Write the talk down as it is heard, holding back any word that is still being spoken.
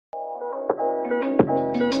Hello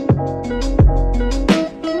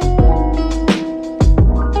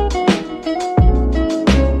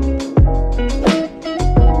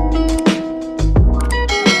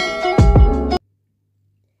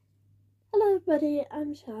everybody,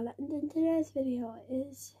 I'm Charlotte, and in today's video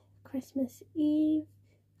is Christmas Eve.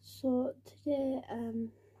 So today,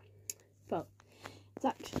 well, it's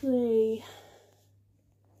actually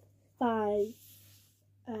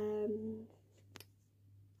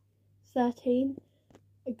 5:13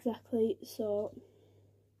 exactly. So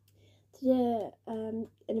today, in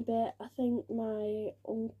a bit, I think my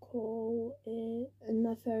uncle and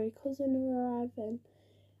my furry cousin are arriving,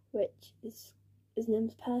 which is, his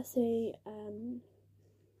name's Percy.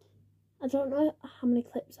 I don't know how many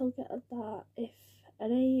clips I'll get of that. If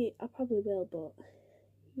any, I probably will, but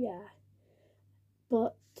yeah.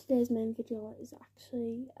 But today's main video is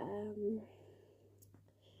actually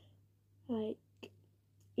like,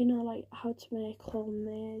 you know, like how to make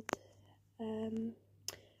homemade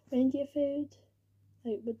reindeer food,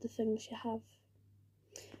 like with the things you have.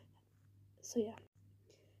 So yeah.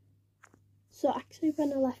 So actually,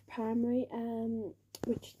 when I left primary,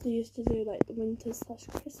 which they used to do like the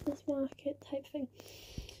winter/Christmas market type thing.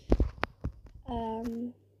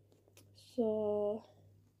 So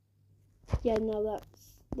yeah, no,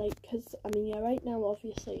 that's like, because I mean, yeah, right now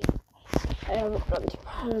obviously I haven't gone to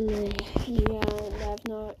primary, yeah, and I have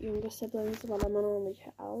no younger siblings, well, I'm an only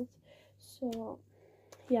child. So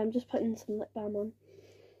yeah, I'm just putting some lip balm on.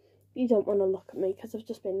 You don't want to look at me because I've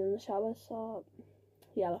just been in the shower, so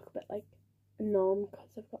yeah, I look a bit like a gnome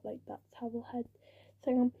because I've got like that towel head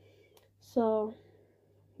thing on. So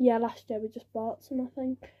yeah, last year we just bought some, I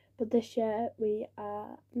think, but this year we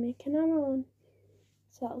are making our own.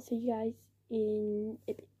 So I'll see you guys in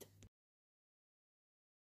a bit.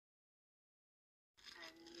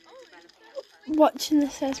 Watching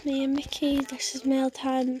this as me and Mickey. This is meal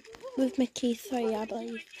time with Mickey 3, I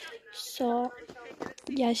believe. So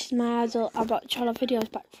yeah, she's my idol. I watch all her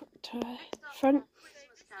videos back to front.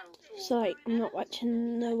 So like, I'm not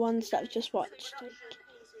watching the ones that I've just watched. Like,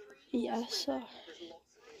 yeah, so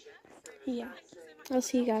yeah, I'll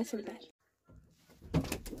see you guys in a bit.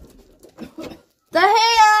 They're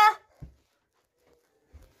here!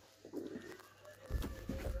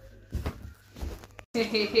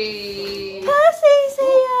 Hey, Percy's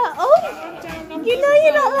here! Oh! You know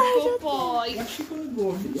you're not allowed. good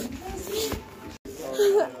boy.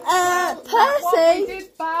 Percy! We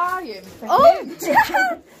did buy him for Oh! him.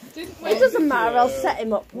 Didn't we? It doesn't matter, I'll set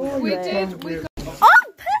him up. We did. We got... Oh,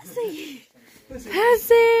 Percy!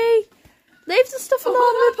 Percy! Leave the stuff alone,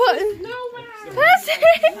 we're putting... No, man. Percy!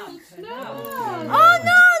 No. Oh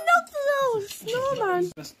no, not the snowman!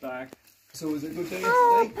 Christmas bag. So was it a good day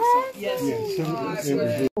Oh, yesterday? Percy!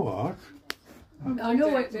 Yes. What? I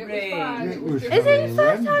know it rained. It was Is it your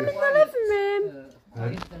first time in the living room? Oh,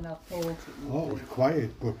 it was quiet,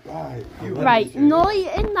 but bye. Right, no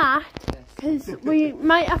eating that, because we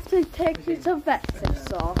might have to take you to vets if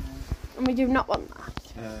so, and we do not want that.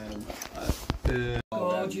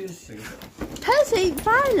 Percy,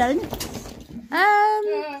 violence.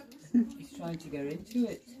 He's trying to get into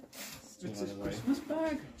it. It's his Christmas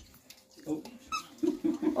bag. Oh,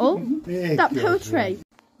 that poetry.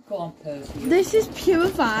 Go on, Percy. This is pure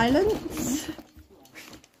violence.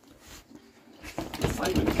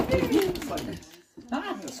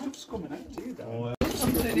 Stuff's coming out to you, though. What's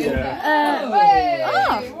This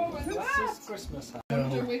is Christmas hat. I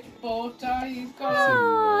wonder which bow tie you've got.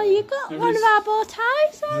 Oh, you got one of our bow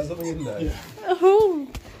ties on? There's something in there. Yeah. Oh,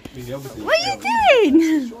 what are you doing?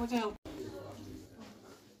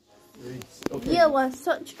 You were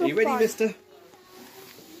such a good boy. Are you ready, mister?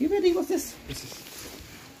 You ready? What's this?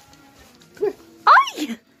 Come here.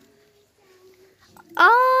 Oi!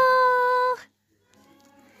 Oh,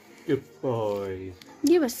 Good boy.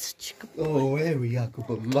 you were such a good boy. Oh, here we are, good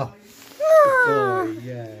boy. Ah. Oh,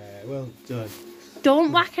 yeah, well done.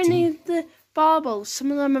 Don't whack any of the baubles.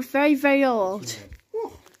 Some of them are very, very old.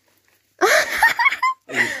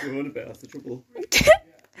 You're on a bit, that's the trouble.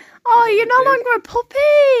 Oh, you're no longer a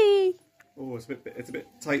puppy. Oh, it's a bit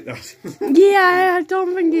tight, that. Yeah, I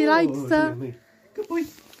don't think he likes that. Good boy.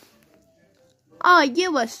 Oh,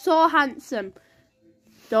 you were so handsome.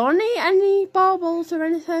 Don't eat any baubles or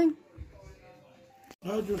anything.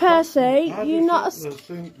 Percy, you're not a...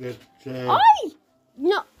 think that, Oi!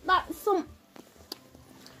 No, that's some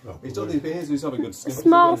He's done his beers, he's having a good sniff.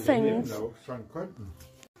 small things. No, St. Quentin.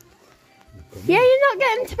 Yeah, you're not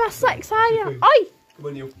getting to my sex, are you? Oi! Come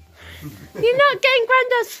on, you. You're not getting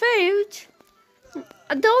Grandad's food.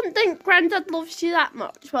 I don't think Grandad loves you that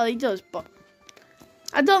much. Well, he does, but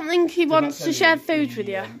I don't think he wants to share food with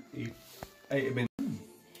you. 80 minutes.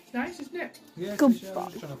 It's nice, isn't it? Yeah, Good I'm just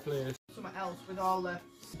trying to play. Something else with all the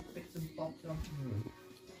bits and bobs on.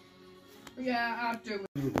 Yeah, I'd do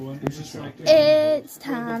it. It's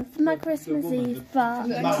time for my Christmas Eve box.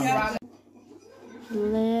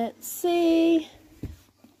 Let's see.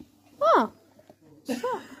 Oh. Gift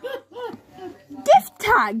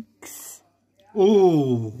tags.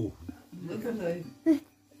 Oh. Look at me.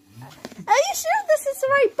 Are you sure this is the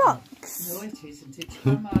right box? No, it isn't. It's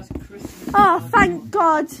Grandma's Christmas. Oh, thank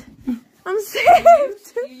God. I'm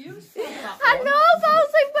saved. You used that I one. know, but I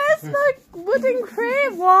was like, where's the wooden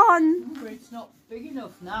crate one? But it's not big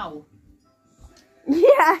enough now.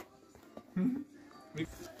 Yeah.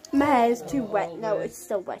 My hair is too wet. No, it's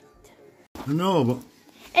still wet. I know, but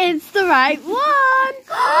It's the right one.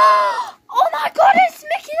 Oh my God, it's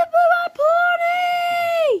Mickey the Blue-Eyed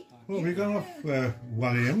Pony. what have you gone off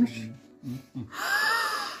Williams?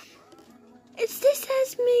 It's this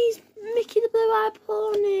says Mickey the Blue-Eyed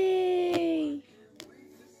Pony.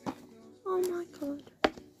 Oh my God.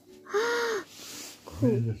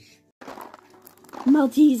 Cool.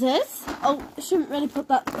 Maltesers. Oh, I shouldn't really put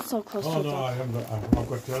that so close to Oh the no, door. I haven't got. I've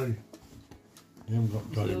got Dolly. I haven't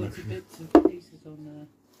got Dolly Loads of mixing. bits and pieces on there.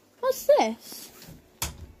 What's this?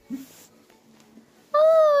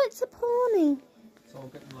 Oh, it's a pony. Oh,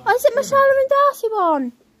 is it my Shaila and Darcy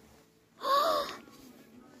one?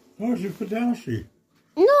 Oh, is it for Darcy?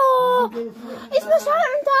 No, it's my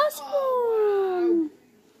Shaila and Darcy one.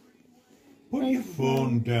 Put your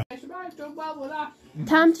phone down. I've done well with that.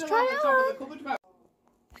 Time to Still try on the it top of on. the cupboard about.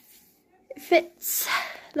 It fits.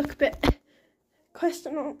 Look a bit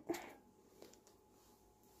questionable.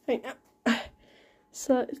 Right now.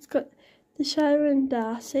 So it's got the Shaila and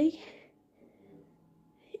Darcy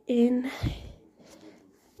in.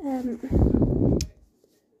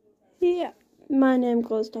 Yeah, my name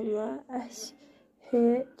goes down there.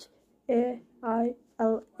 SHAILA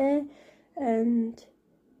and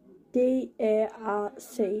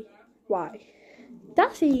DARCY.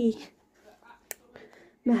 Darcy.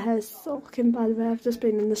 My hair's soaking, by the way. I've just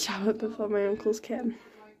been in the shower before my uncles came.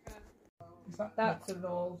 That's an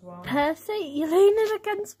old one. Percy, you're leaning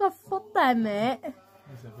against my foot there, mate.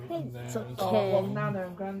 It's Oh, well, okay. Nana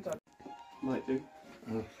and Grandad. Might do.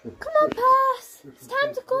 Come on, Percy. It's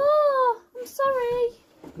time to go. I'm sorry.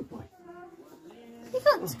 Goodbye. You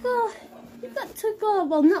got to go. You got to go.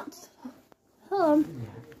 Well, not home.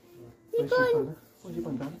 You're going. Where's your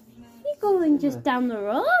bandana? You're going just down the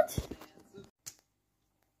road.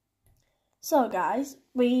 So, guys,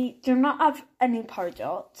 we do not have any porridge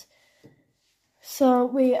oats. So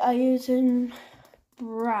we are using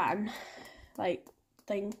bran, like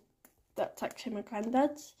thing that's actually my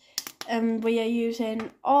granddad's, and we are using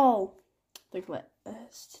all the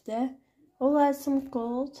glitters today. Oh, there's some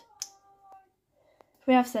gold.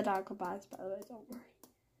 We have said our goodbyes, by the way, don't worry.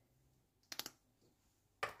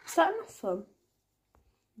 Is that enough one?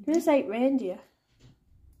 There's 8 reindeer.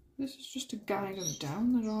 This is just to guide them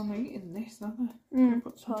down. They're all eating this, aren't they?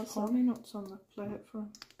 Put some awesome. pony nuts on the plate for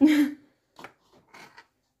them.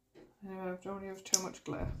 Anyway, don't use too much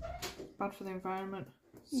glitter. Bad for the environment.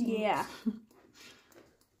 Yeah.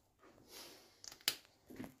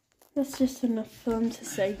 That's just enough for them to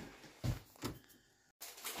see.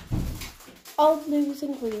 All blues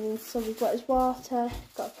and greens, so we've got his water,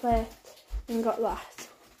 got a plate, and got that.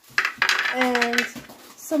 And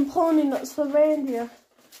some pony nuts for reindeer.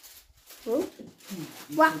 Ooh.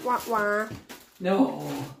 Wah, wah, wah.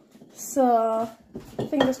 No. So,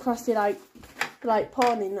 fingers crossed you like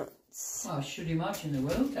pony nuts. Well, I should imagine they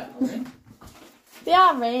will, darling. They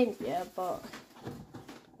are reindeer, but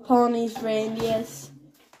ponies, reindeers,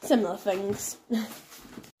 similar things.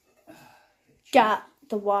 Got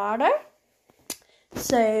the water.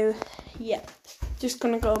 So, yeah, just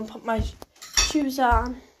gonna go and put my shoes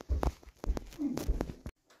on.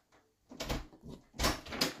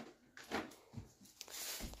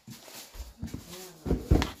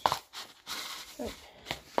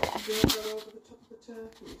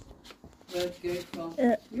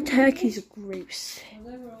 Turkeys are gross.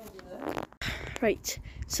 Right,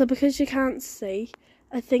 so because you can't see,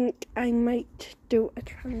 I think I might do a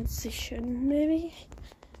transition maybe.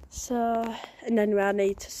 So, and then I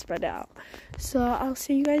need to spread it out. So I'll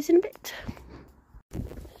see you guys in a bit.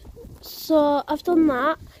 So I've done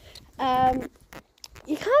that.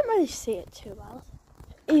 You can't really see it too well,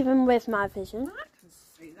 even with my vision. I can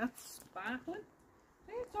see that sparkling.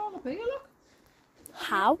 See, it's all up here, look.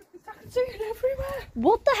 How? I can see it everywhere.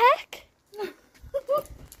 What the heck?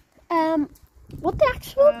 What the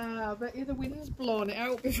actual? I bet you the wind's blown it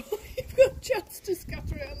out before you've got a chance to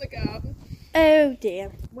scatter it in the garden. Oh dear.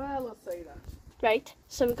 Well, I'll say that. Right,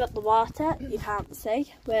 so we've got the water, you can't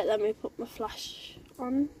see. Wait, let me put my flash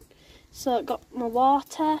on. So I've got my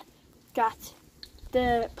water, got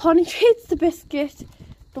the pony treats, the biscuit,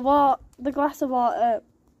 the glass of water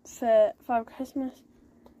for Christmas.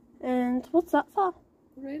 And what's that for?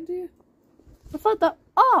 Reindeer. I thought that,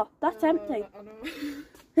 oh, that's empty. I know.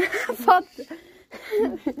 I thought,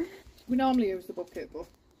 We normally use the bucket, but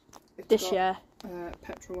it's this got, year.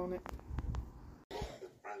 petrol on it.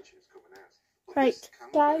 Right,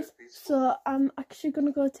 guys, so I'm actually going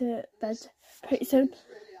to go to bed pretty soon.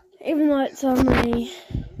 Even though it's only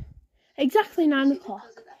exactly 9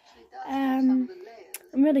 o'clock. I'm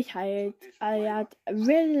really tired. I had a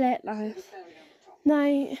really late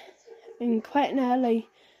night and quite an early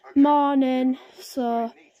morning.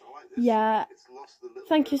 So, yeah,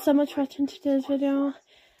 thank you so much for watching today's video.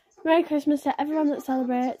 Merry Christmas to everyone that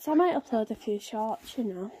celebrates. I might upload a few shorts, you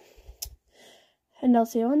know. And I'll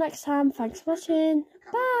see you all next time. Thanks for watching.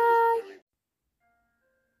 Bye.